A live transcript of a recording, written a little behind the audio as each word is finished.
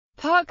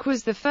Puck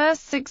was the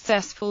first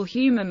successful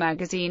humor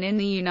magazine in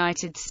the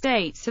United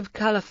States of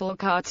colorful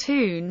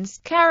cartoons,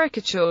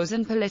 caricatures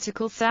and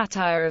political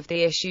satire of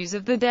the issues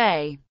of the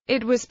day.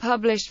 It was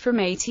published from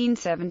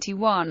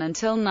 1871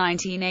 until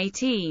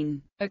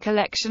 1918. A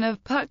collection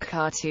of Puck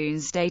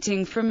cartoons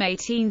dating from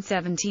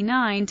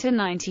 1879 to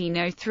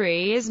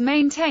 1903 is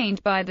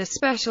maintained by the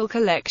Special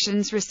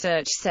Collections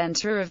Research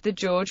Center of the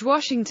George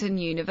Washington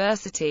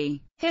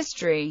University.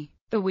 History.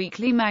 The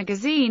weekly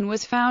magazine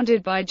was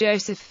founded by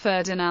Joseph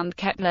Ferdinand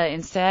Kepler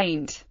in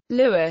St.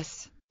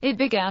 Louis. It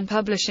began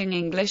publishing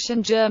English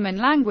and German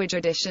language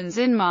editions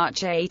in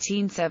March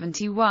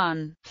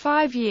 1871.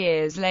 5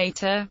 years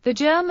later, the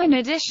German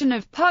edition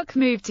of Puck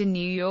moved to New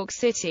York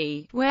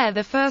City, where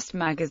the first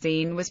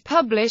magazine was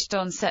published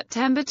on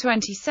September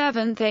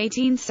 27,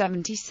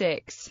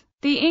 1876.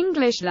 The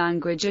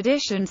English-language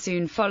edition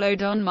soon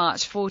followed on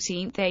March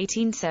 14,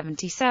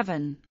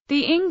 1877.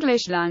 The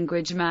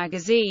English-language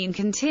magazine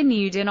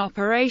continued in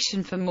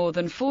operation for more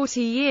than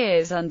 40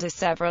 years under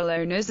several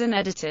owners and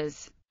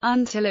editors,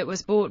 until it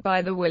was bought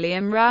by the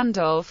William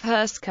Randolph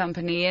Hearst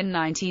Company in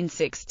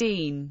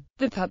 1916.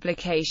 The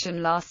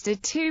publication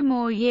lasted 2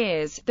 more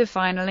years. The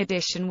final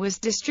edition was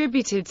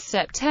distributed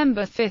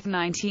September 5,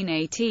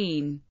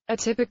 1918. A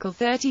typical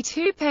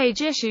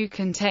 32-page issue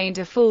contained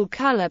a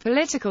full-color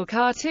political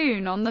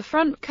cartoon on the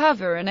front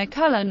cover and a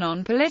color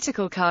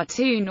non-political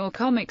cartoon or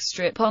comic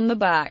strip on the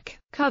back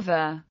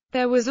cover.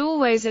 There was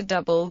always a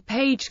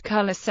double-page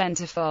color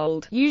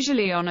centerfold,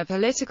 usually on a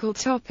political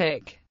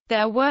topic.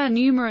 There were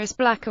numerous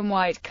black and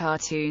white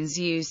cartoons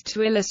used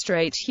to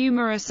illustrate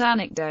humorous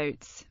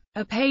anecdotes.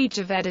 A page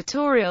of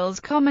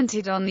editorials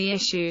commented on the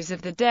issues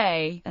of the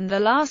day, and the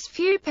last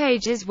few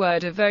pages were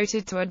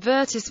devoted to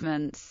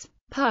advertisements.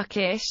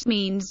 Puckish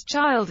means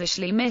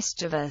childishly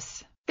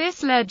mischievous.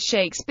 This led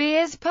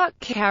Shakespeare's Puck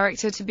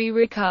character to be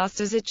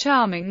recast as a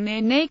charming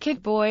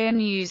near-naked boy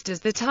and used as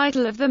the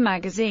title of the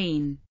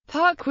magazine.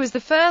 Puck was the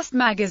first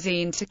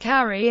magazine to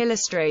carry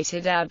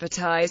illustrated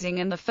advertising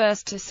and the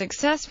first to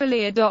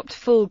successfully adopt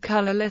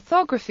full-color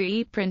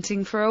lithography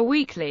printing for a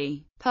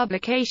weekly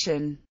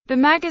publication. The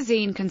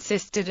magazine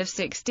consisted of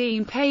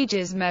 16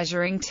 pages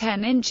measuring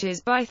 10 inches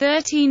by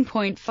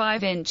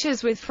 13.5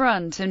 inches with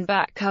front and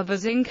back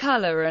covers in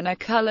color and a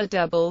color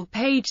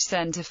double-page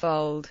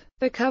centerfold.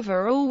 The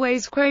cover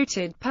always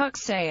quoted Puck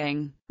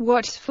saying,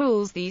 "What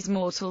fools these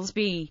mortals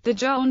be." The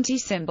jaunty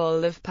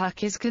symbol of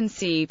Puck is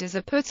conceived as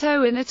a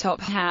putto in a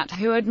top hat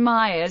who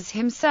admires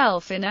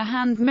himself in a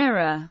hand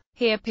mirror.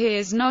 He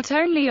appears not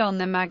only on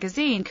the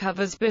magazine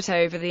covers but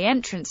over the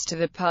entrance to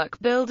the Puck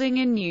building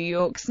in New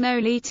York's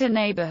Nolita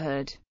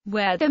neighborhood,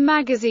 where the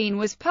magazine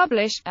was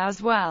published,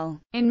 as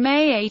well. In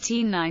May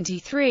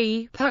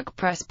 1893, Puck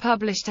Press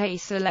published a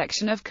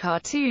selection of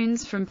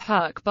cartoons from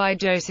Puck by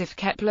Joseph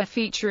Kepler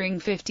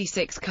featuring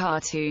 56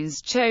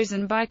 cartoons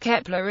chosen by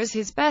Kepler as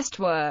his best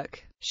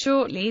work.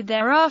 Shortly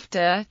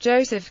thereafter,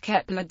 Joseph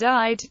Kepler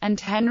died, and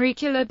Henry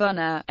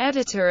Bunner,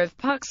 editor of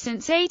Puck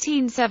since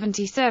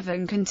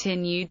 1877,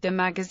 continued the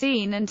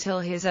magazine until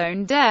his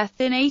own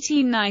death in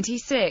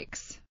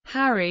 1896.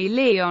 Harry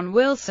Leon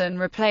Wilson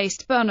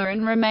replaced Bunner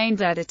and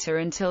remained editor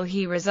until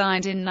he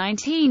resigned in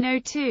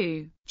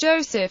 1902.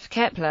 Joseph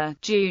Kepler,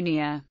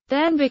 Jr.,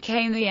 then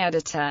became the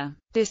editor.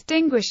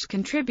 Distinguished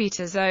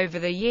contributors over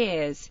the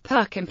years,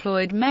 Puck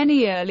employed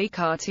many early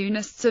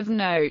cartoonists of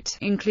note,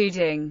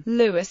 including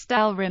Louis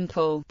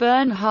Dalrymple,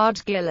 Bernhard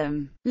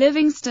Gillam,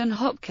 Livingston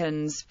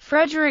Hopkins,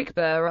 Frederick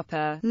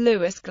Burroper,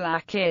 Louis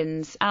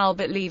Glackins,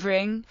 Albert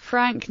Levering,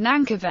 Frank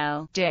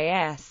Nankerville,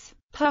 J.S.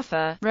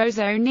 Puffer, Rose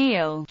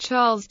O'Neill,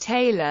 Charles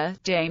Taylor,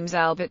 James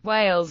Albert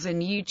Wales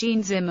and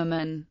Eugene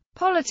Zimmerman.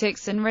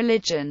 Politics and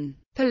religion.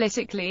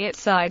 Politically it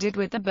sided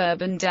with the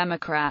Bourbon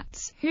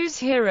Democrats, whose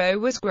hero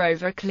was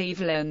Grover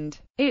Cleveland.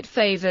 It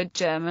favored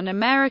German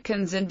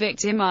Americans and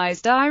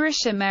victimized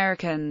Irish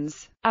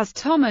Americans. As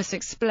Thomas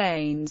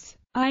explains,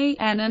 in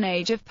an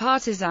age of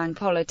partisan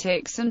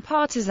politics and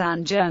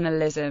partisan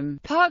journalism,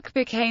 Puck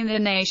became the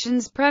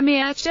nation's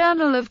premier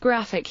journal of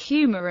graphic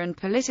humor and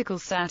political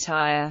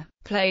satire,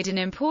 played an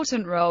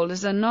important role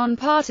as a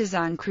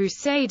non-partisan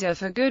crusader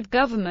for good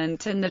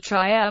government and the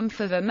triumph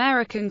of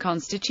American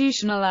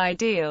constitutional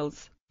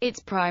ideals. Its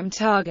prime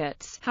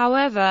targets,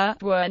 however,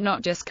 were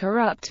not just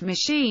corrupt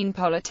machine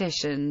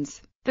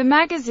politicians. The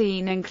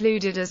magazine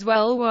included as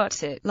well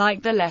what it,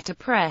 like the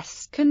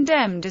letterpress,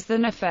 condemned as the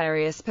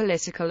nefarious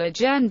political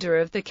agenda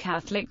of the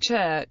Catholic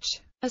Church,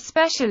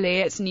 especially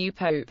its new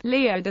Pope,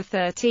 Leo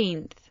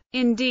XIII.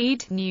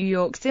 Indeed, New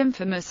York's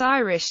infamous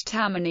Irish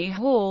Tammany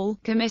Hall,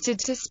 committed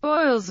to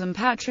spoils and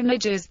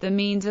patronage as the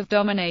means of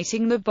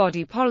dominating the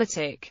body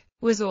politic,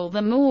 was all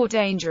the more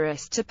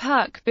dangerous to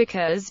Puck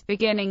because,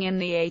 beginning in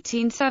the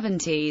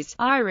 1870s,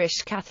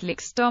 Irish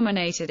Catholics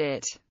dominated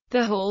it.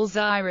 The Hall's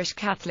Irish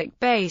Catholic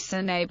base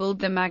enabled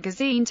the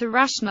magazine to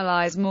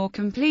rationalize more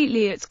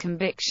completely its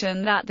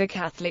conviction that the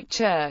Catholic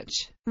Church,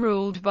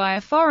 ruled by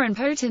a foreign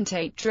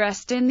potentate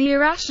dressed in the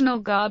irrational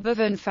garb of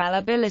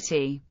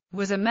infallibility,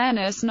 was a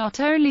menace not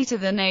only to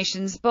the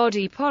nation's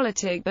body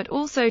politic but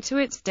also to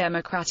its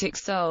democratic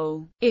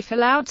soul. If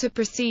allowed to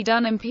proceed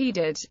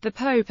unimpeded, the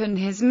Pope and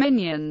his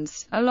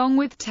minions, along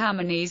with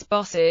Tammany's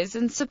bosses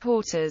and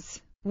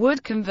supporters,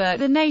 would convert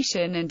the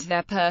nation into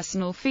their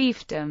personal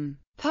fiefdom.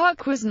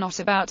 Puck was not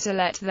about to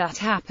let that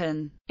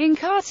happen. In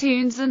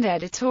cartoons and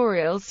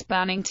editorials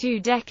spanning 2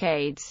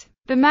 decades,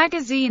 the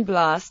magazine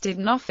blasted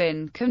and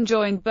often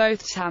conjoined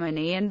both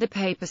Tammany and the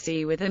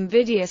papacy with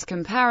invidious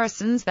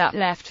comparisons that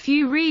left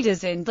few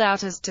readers in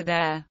doubt as to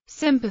their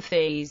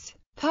sympathies.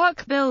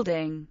 Puck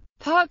Building.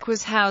 Puck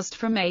was housed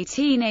from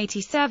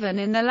 1887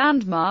 in the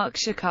landmark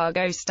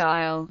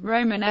Chicago-style,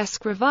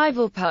 Romanesque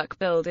Revival Puck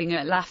Building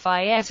at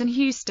Lafayette and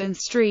Houston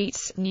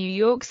Streets, New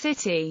York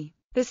City.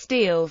 The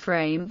steel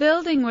frame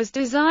building was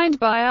designed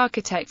by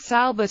architects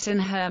Albert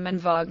and Hermann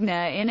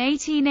Wagner in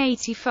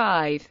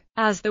 1885.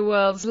 As the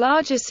world's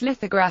largest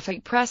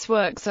lithographic press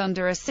works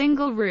under a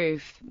single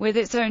roof, with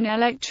its own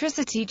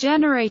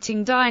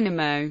electricity-generating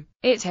dynamo,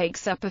 it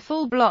takes up a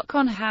full block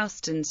on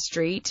Houston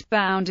Street,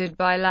 bounded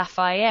by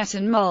Lafayette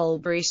and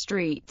Mulberry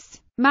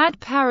Streets. Mad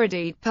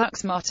parodied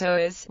Puck's motto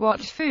as,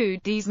 "What food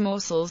these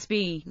morsels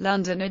be?"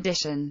 London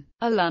edition.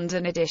 A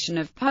London edition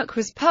of Puck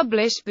was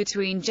published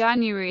between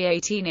January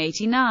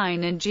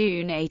 1889 and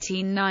June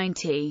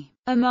 1890.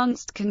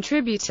 Amongst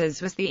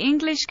contributors was the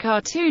English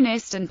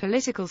cartoonist and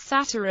political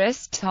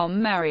satirist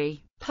Tom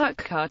Merry. Puck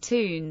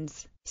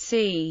Cartoons.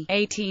 C.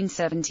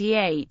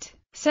 1878.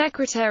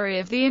 Secretary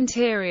of the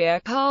Interior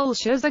Carl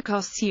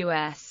Schuzakos,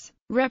 U.S.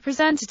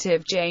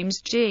 Representative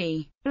James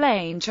G.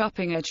 Blaine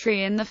chopping a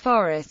tree in the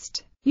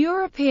forest.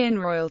 European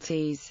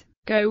royalties.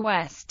 Go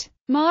West.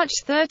 March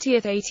 30,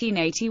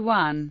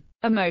 1881.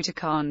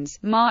 Emoticons.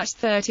 March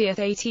 30,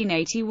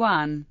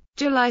 1881.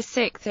 July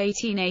 6,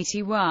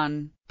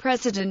 1881.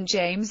 President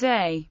James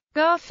A.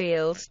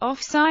 Garfield.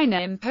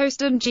 Off-signer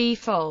impost on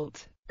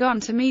G-fault. Gone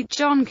to meet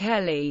John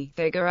Kelly.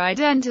 Figure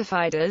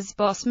identified as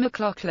Boss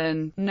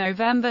McLaughlin.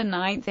 November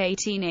 9,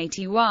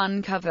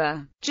 1881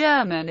 cover.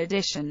 German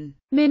edition.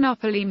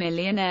 Monopoly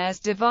Millionaires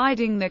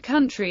Dividing the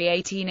Country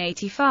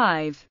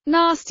 1885.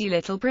 Nasty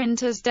Little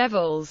Printers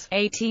Devils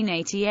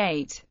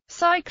 1888.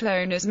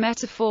 Cyclone as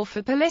metaphor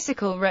for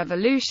political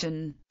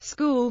revolution.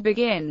 School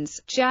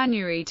begins.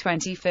 January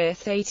 25,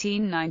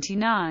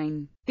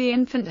 1899. The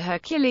Infant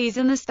Hercules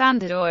and the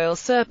Standard Oil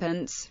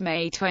Serpents,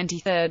 May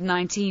 23,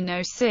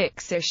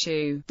 1906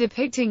 issue,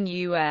 depicting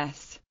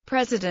U.S.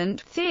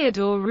 President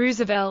Theodore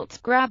Roosevelt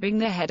grabbing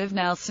the head of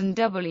Nelson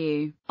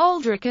W.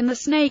 Aldrich and the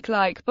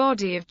snake-like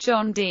body of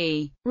John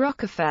D.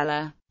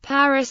 Rockefeller.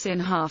 Paris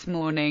in Half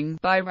Mourning,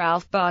 by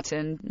Ralph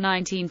Barton,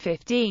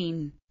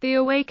 1915. The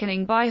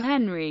Awakening by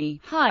Henry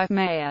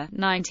Mayer,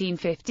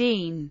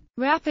 1915.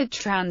 Rapid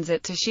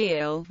Transit to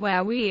Shield,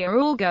 Where We Are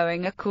All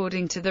Going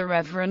According to the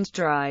Reverend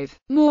Drive.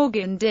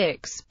 Morgan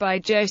Dix, by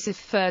Joseph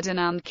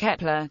Ferdinand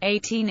Kepler,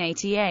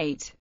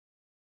 1888.